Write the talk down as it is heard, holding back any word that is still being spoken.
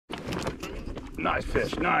Nice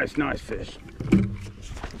fish, nice fish.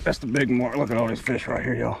 That's the big mark. Look at all these fish right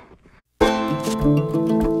here, y'all.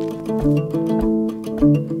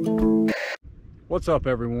 What's up,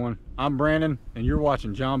 everyone? I'm Brandon, and you're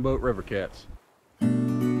watching John Boat River Cats.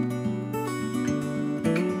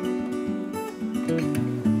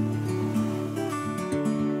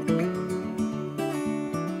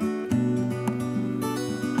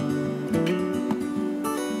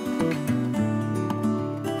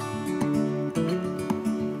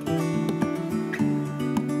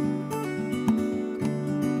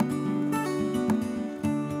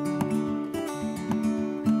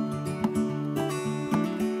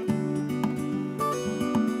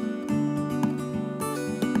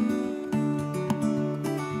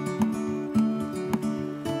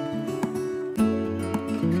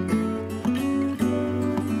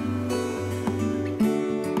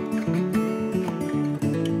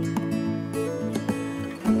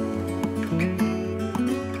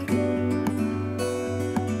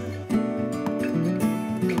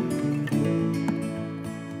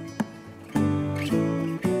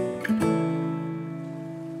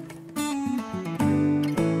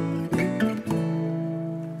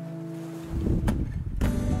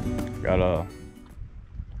 Got a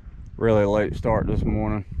really late start this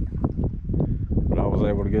morning, but I was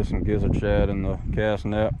able to get some gizzard shad in the cast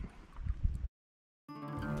net.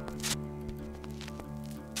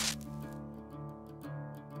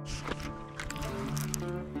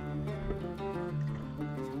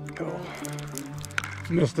 Oh.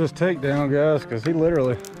 Missed this takedown, guys, because he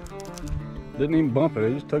literally didn't even bump it,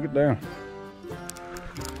 he just took it down.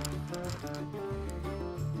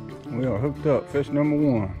 We are hooked up, fish number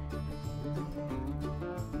one.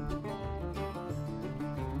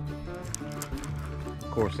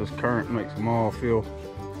 Of course, this current makes them all feel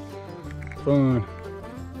fun.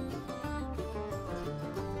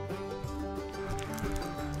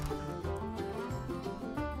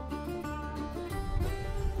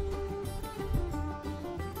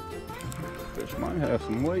 Fish might have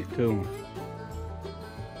some weight to them.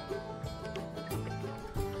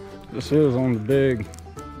 This is on the big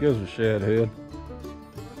gizzard shad head.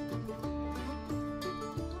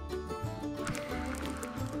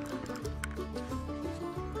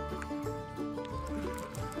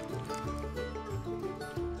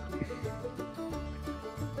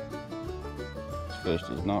 Fish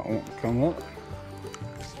does not want to come up.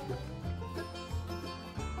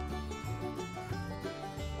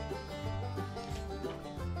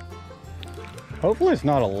 Hopefully it's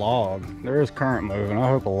not a log. There is current moving. I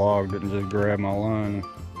hope a log didn't just grab my line and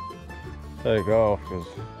take off, because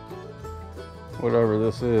whatever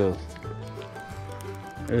this is,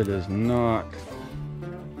 it is not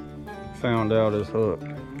found out as hooked.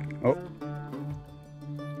 Oh,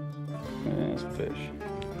 that's a fish.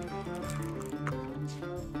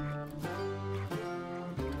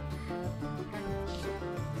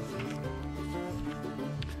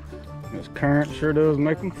 This current sure does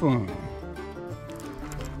make them fun.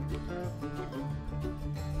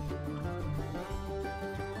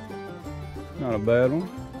 Not a bad one.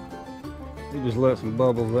 You just let some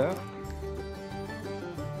bubbles out.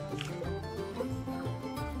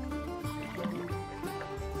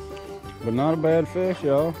 But not a bad fish,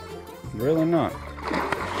 y'all. Really not.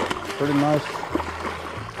 Pretty nice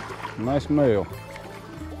male.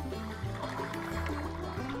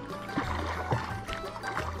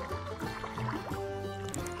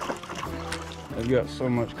 They've got so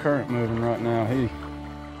much current moving right now, he's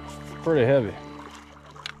pretty heavy.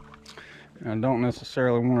 And I don't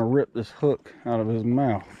necessarily want to rip this hook out of his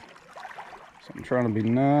mouth. So I'm trying to be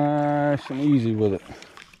nice and easy with it.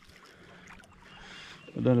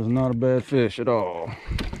 But that is not a bad fish at all.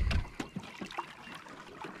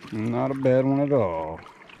 Not a bad one at all.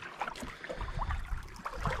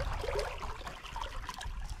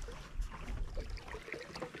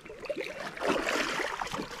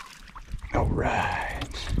 All right.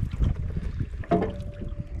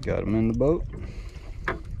 Got him in the boat.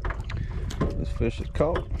 This fish is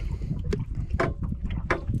caught.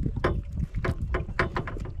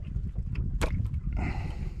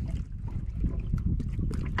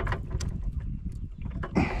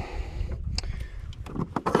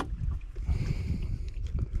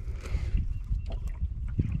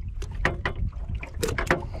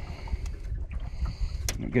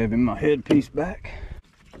 I gave him my headpiece back.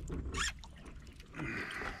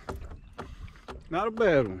 Not a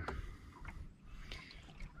bad one.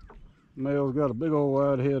 Male's got a big old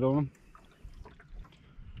wide head on him.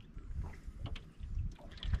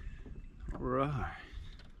 Alright.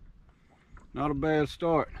 Not a bad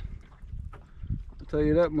start. I'll tell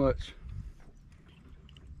you that much.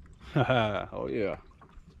 Oh yeah,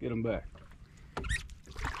 let's get him back.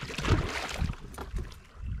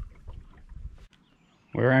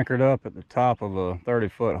 We're anchored up at the top of a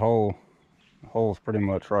 30-foot hole. The hole's pretty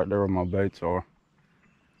much right there where my baits are.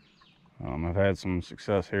 I've had some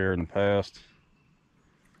success here in the past.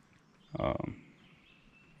 The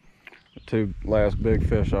two last big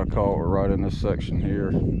fish I caught were right in this section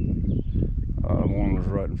here. One was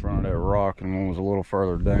right in front of that rock and one was a little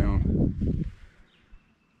further down.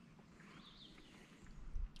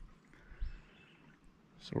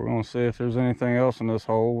 So we're going to see if there's anything else in this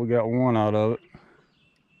hole. We got one out of it.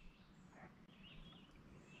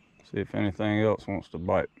 See if anything else wants to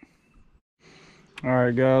bite.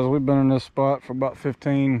 Alright guys, we've been in this spot for about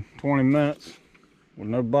 15-20 minutes with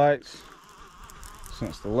no bites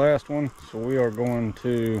since the last one. So we are going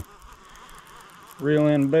to reel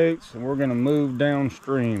in baits and we're going to move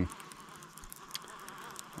downstream.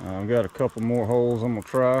 I've got a couple more holes I'm going to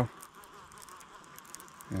try.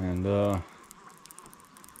 And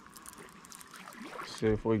see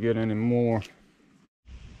if we get any more.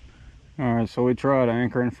 Alright, so we tried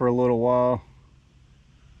anchoring for a little while.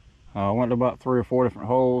 Went to about 3 or 4 different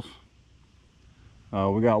holes.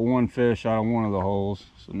 We got one fish out of one of the holes.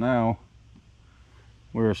 So now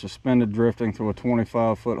we're suspended drifting through a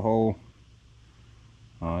 25-foot hole.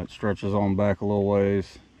 It stretches on back a little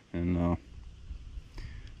ways, and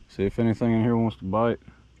see if anything in here wants to bite.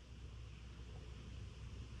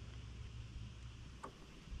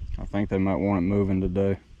 I think they might want it moving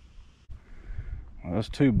today. Well, that's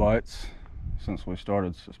 2 bites since we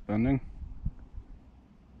started suspending.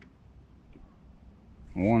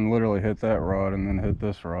 One literally hit that rod and then hit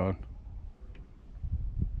this rod.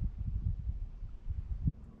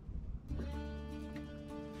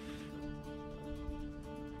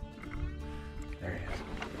 There he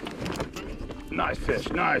is. Nice fish,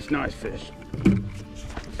 nice fish.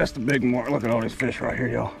 That's the big mark. Look at all these fish right here,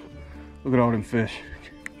 y'all. Look at all them fish.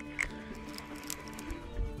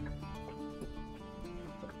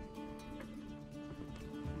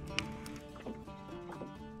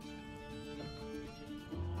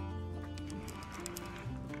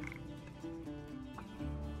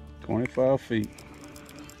 "25 feet.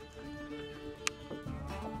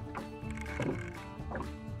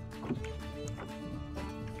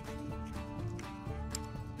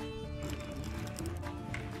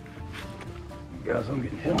 Guys, I'm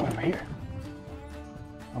getting hit over here.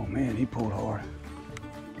 Oh man, he pulled hard.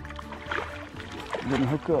 Didn't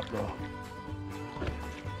hook up though.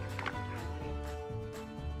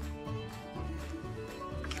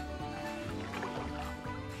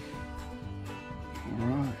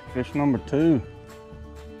 Alright, fish number 2.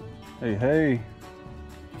 Hey.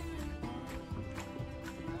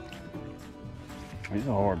 He's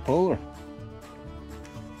a hard puller.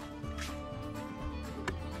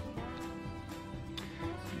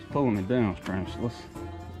 He's pulling me downstream, so let's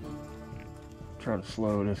try to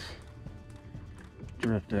slow this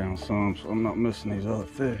drift down some so I'm not missing these other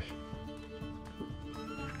fish.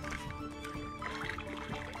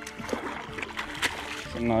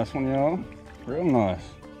 It's a nice one, y'all. Real nice.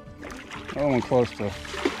 That one close to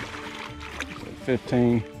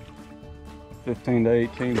 15 to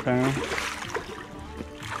 18 pounds.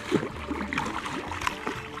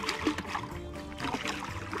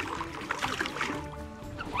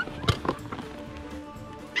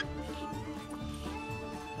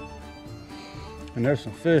 And there's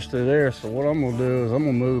some fish through there, so what I'm gonna do is I'm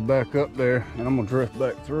gonna move back up there and I'm gonna drift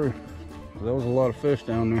back through. There was a lot of fish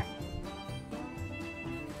down there.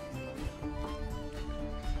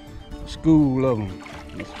 A school of them.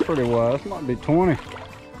 It's pretty wide. This might be 20.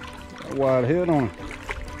 Got a wide head on it.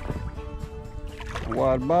 A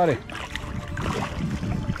wide body.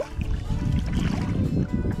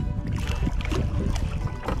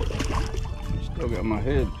 Still got my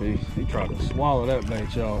headpiece. He tried to swallow that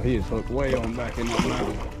bait, y'all. He is hooked way on back in that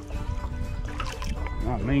mouth.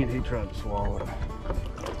 I mean, he tried to swallow it.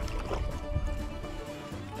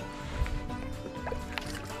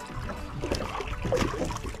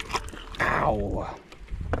 Ow!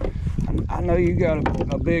 I know you got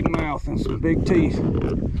a big mouth and some big teeth,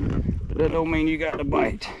 but that don't mean you got to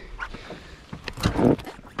bite.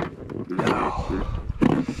 No.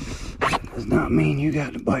 Does not mean you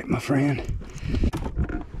got to bite, my friend.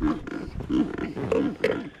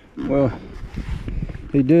 Well,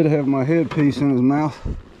 he did have my headpiece in his mouth.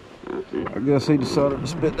 I guess he decided to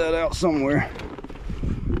spit that out somewhere.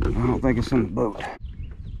 I don't think it's in the boat.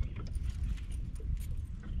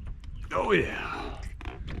 Oh yeah.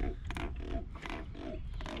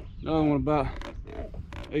 Another one about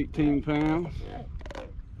 18 pounds.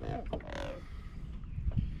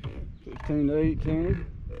 15 to 18.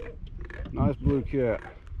 Nice blue cat.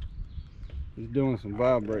 He's doing some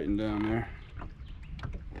vibrating down there.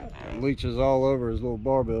 Got leeches all over his little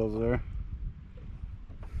barbells there.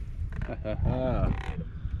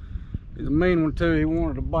 He's a mean one too. He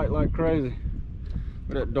wanted to bite like crazy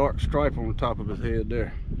with that dark stripe on the top of his head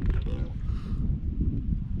there.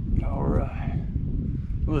 All right,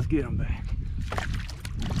 let's get him back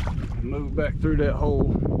and move back through that hole,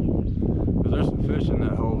 because there's some fish in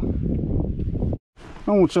that hole.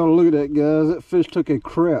 I want y'all to look at that, guys. That fish took a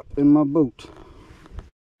crap in my boat.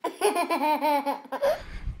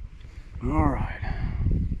 All right,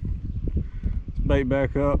 let's bait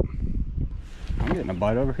back up. I'm getting a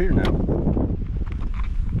bite over here now. I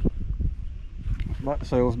was about to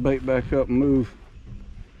say let's bait back up and move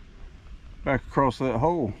back across that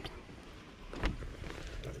hole.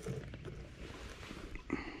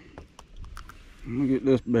 Let me get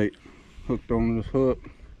this bait hooked on this hook.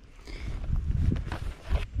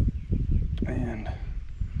 And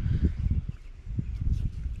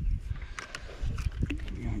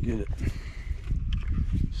I'm gonna get it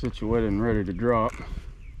situated and ready to drop.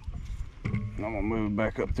 And I'm gonna move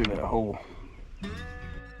back up through that hole.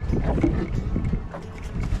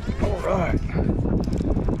 All right,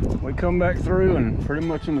 we come back through and pretty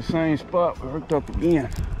much in the same spot we hooked up again.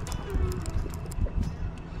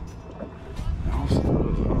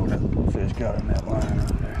 Oh, that fish got in that line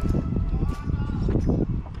right there.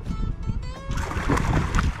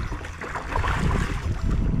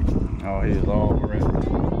 Oh, he is all wrapped.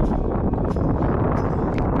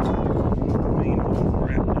 Mean little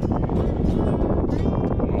wrapped.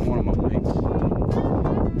 On one of my baits.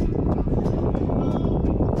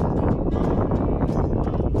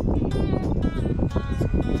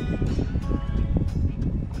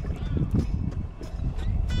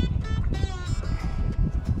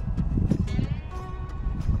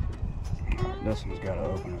 This one's got to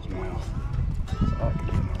open his mouth, so I can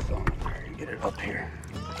get my thumb in there and get it up here.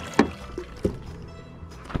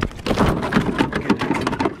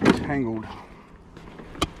 Get it tangled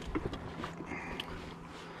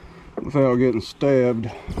without getting stabbed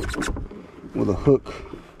with a hook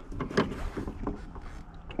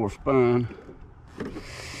or spine.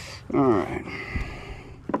 All right,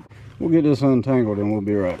 we'll get this untangled and we'll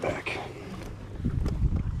be right back.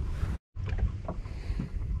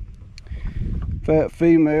 Fat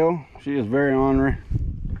female, she is very ornery,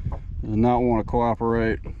 does not want to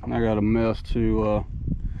cooperate. I got a mess to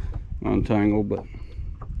untangle, but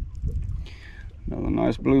another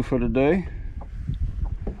nice blue for today.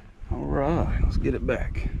 All right, let's get it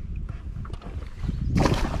back.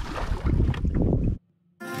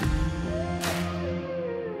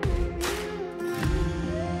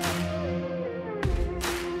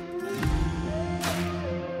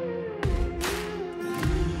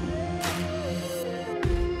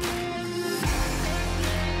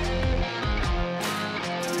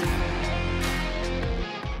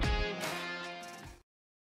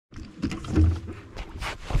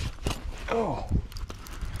 Oh,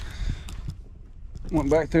 went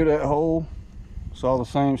back through that hole, saw the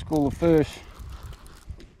same school of fish.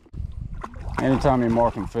 Anytime you're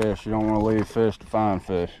marking fish, you don't want to leave fish to find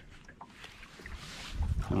fish.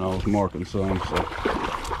 And I was marking some, so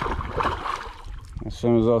as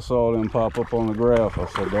soon as I saw them pop up on the graph, I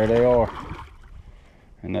said, there they are.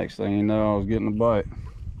 And next thing you know, I was getting a bite.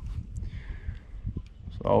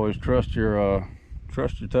 So always trust your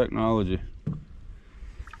technology.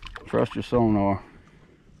 Trust your sonar.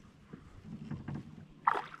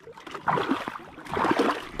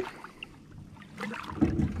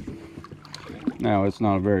 Now, it's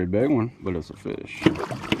not a very big one, but it's a fish.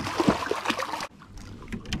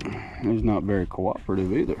 He's not very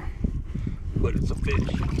cooperative either, but it's a fish.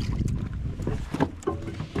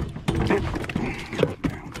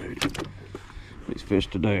 These fish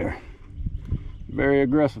today are very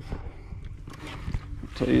aggressive,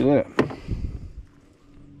 I'll tell you that.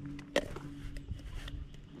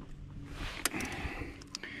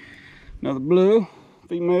 Another blue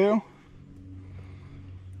female.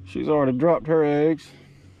 She's already dropped her eggs.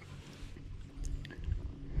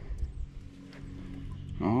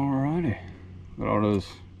 Alrighty. Got all those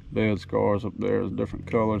bed scars up there, different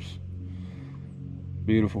colors.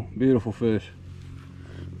 Beautiful, beautiful fish.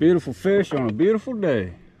 Beautiful fish on a beautiful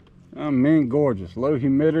day. I mean, gorgeous. Low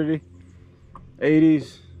humidity,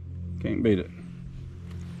 80s. Can't beat it.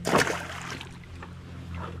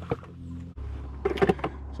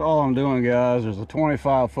 So all I'm doing, guys, there's a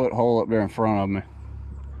 25-foot hole up there in front of me.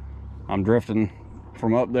 I'm drifting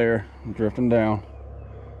from up there, I'm drifting down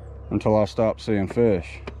until I stop seeing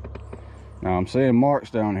fish. Now I'm seeing marks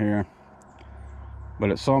down here, But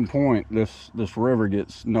at some point, this river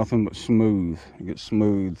gets nothing but smooth. It gets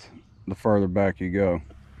smooth the further back you go.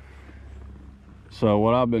 So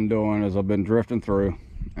what I've been doing is I've been drifting through,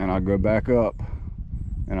 and I go back up,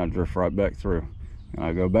 and I drift right back through. And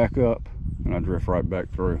I go back up, and I drift right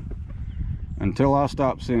back through. Until I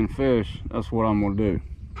stop seeing fish, that's what I'm gonna do.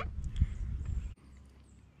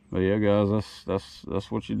 But yeah, guys, that's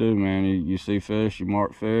what you do, man. You see fish, you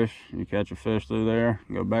mark fish, you catch a fish through there,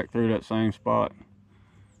 go back through that same spot,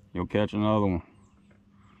 you'll catch another one.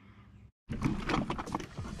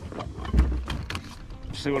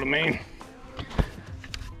 See what I mean?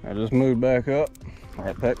 I just moved back up,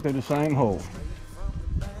 right back through the same hole.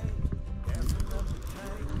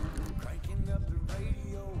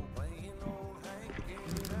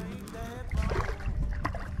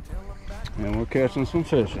 And we're catching some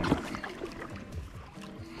fish in it.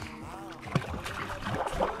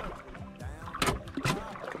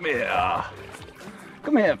 Come here.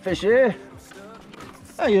 Come here, fishy.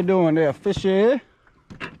 How you doing there, fishy?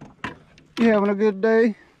 You having a good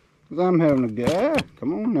day? 'Cause I'm having a good.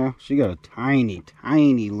 Come on now. She got a tiny,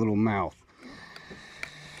 tiny little mouth.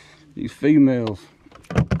 These females.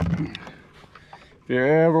 If you're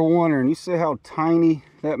ever wondering, you see how tiny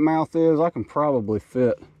that mouth is? I can probably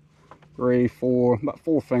fit 3, 4, about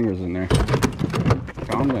 4 fingers in there.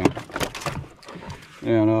 Calm down.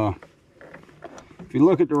 And if you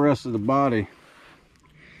look at the rest of the body,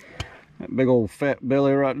 that big old fat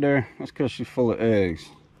belly right there, that's because she's full of eggs.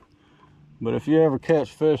 But if you ever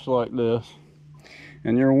catch fish like this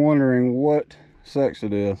and you're wondering what sex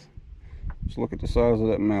it is, just look at the size of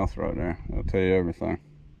that mouth right there. That'll tell you everything.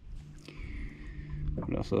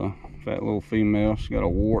 That's a fat little female. She's got a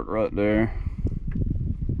wart right there.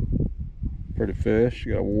 Pretty fish. She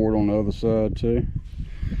got a wart on the other side too.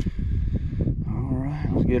 All right,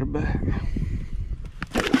 let's get her back.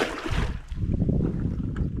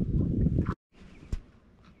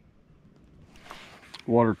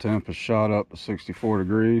 Water temp has shot up to 64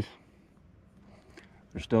 degrees.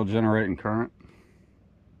 They're still generating current,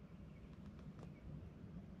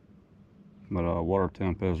 but water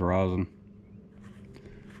temp is rising.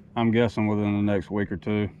 I'm guessing within the next week or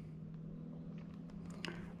two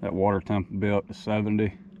that water temp will be up to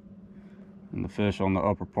 70, and the fish on the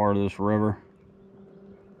upper part of this river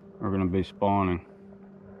are going to be spawning.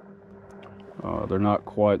 They're not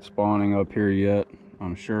quite spawning up here yet.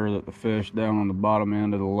 I'm sure that the fish down on the bottom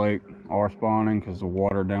end of the lake are spawning because the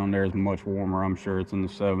water down there is much warmer. I'm sure it's in the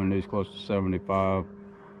 70s, close to 75.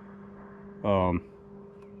 But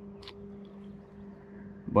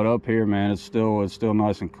up here, man, it's still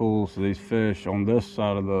nice and cool. So these fish on this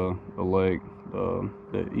side of the lake, the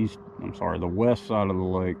west side of the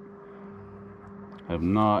lake, have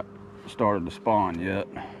not started to spawn yet.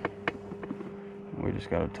 We just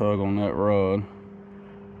got to tug on that rod.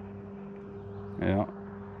 Yeah.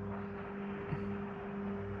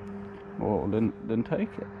 Well, then take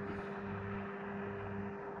it.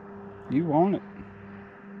 You want it.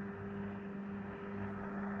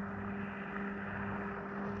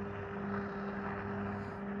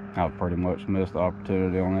 I've pretty much missed the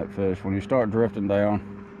opportunity on that fish. When you start drifting down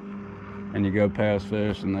and you go past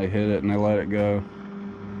fish and they hit it and they let it go,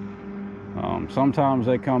 sometimes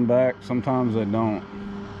they come back, sometimes they don't.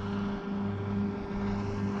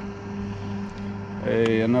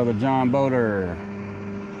 Hey, another John Boater.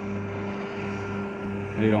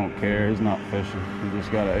 He don't care, he's not fishing. He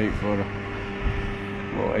just got an 8-footer.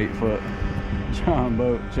 Little 8-foot John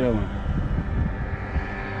boat chilling.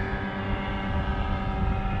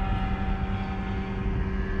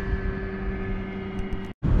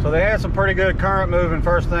 So they had some pretty good current moving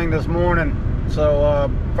first thing this morning. So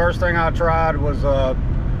first thing I tried was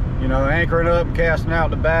anchoring up, casting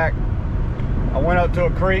out the back. I went up to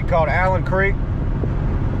a creek called Allen Creek.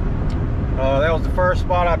 That was the first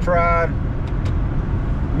spot I tried.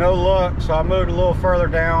 No luck, so I moved a little further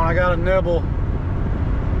down. I got a nibble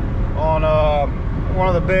on one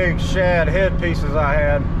of the big shad head pieces I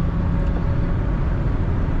had,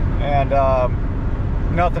 and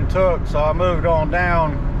nothing took, so I moved on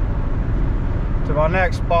down to my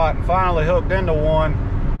next spot and finally hooked into one.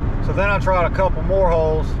 So then I tried a couple more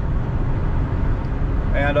holes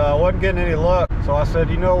and wasn't getting any luck, so I said,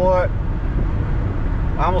 you know what,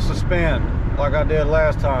 I'm gonna suspend like I did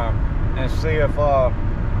last time and see if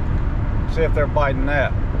they're biting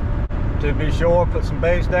that. To be sure, put some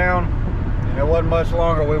baits down, and it wasn't much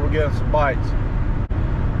longer we were getting some bites.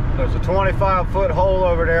 There's a 25-foot hole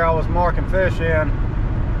over there I was marking fish in,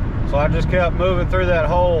 so I just kept moving through that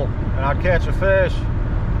hole, and I'd catch a fish,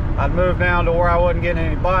 I'd move down to where I wasn't getting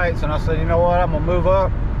any bites, and I said, you know what, I'm gonna move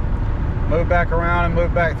up, move back around, and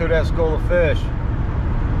move back through that school of fish.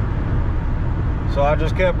 So I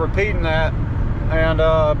just kept repeating that,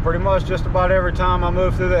 and pretty much just about every time I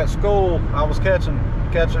moved through that school, I was catching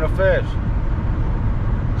a fish.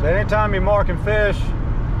 So anytime you're marking fish,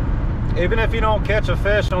 even if you don't catch a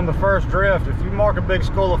fish on the first drift, if you mark a big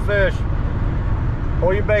school of fish,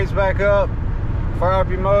 pull your baits back up, fire up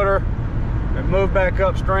your motor, and move back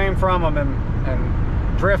upstream from them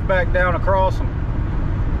and drift back down across them.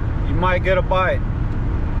 You might get a bite.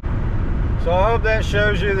 So I hope that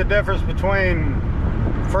shows you the difference between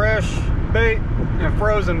fresh bait and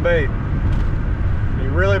frozen bait. It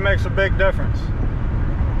really makes a big difference.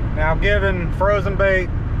 Now, given frozen bait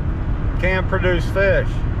can produce fish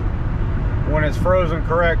when it's frozen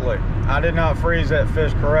correctly. I did not freeze that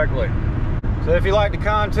fish correctly. So if you like the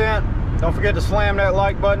content, don't forget to slam that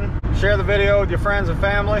like button, share the video with your friends and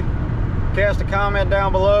family, cast a comment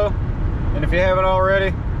down below, and if you haven't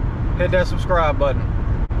already, hit that subscribe button.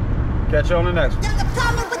 Catch you on the next one.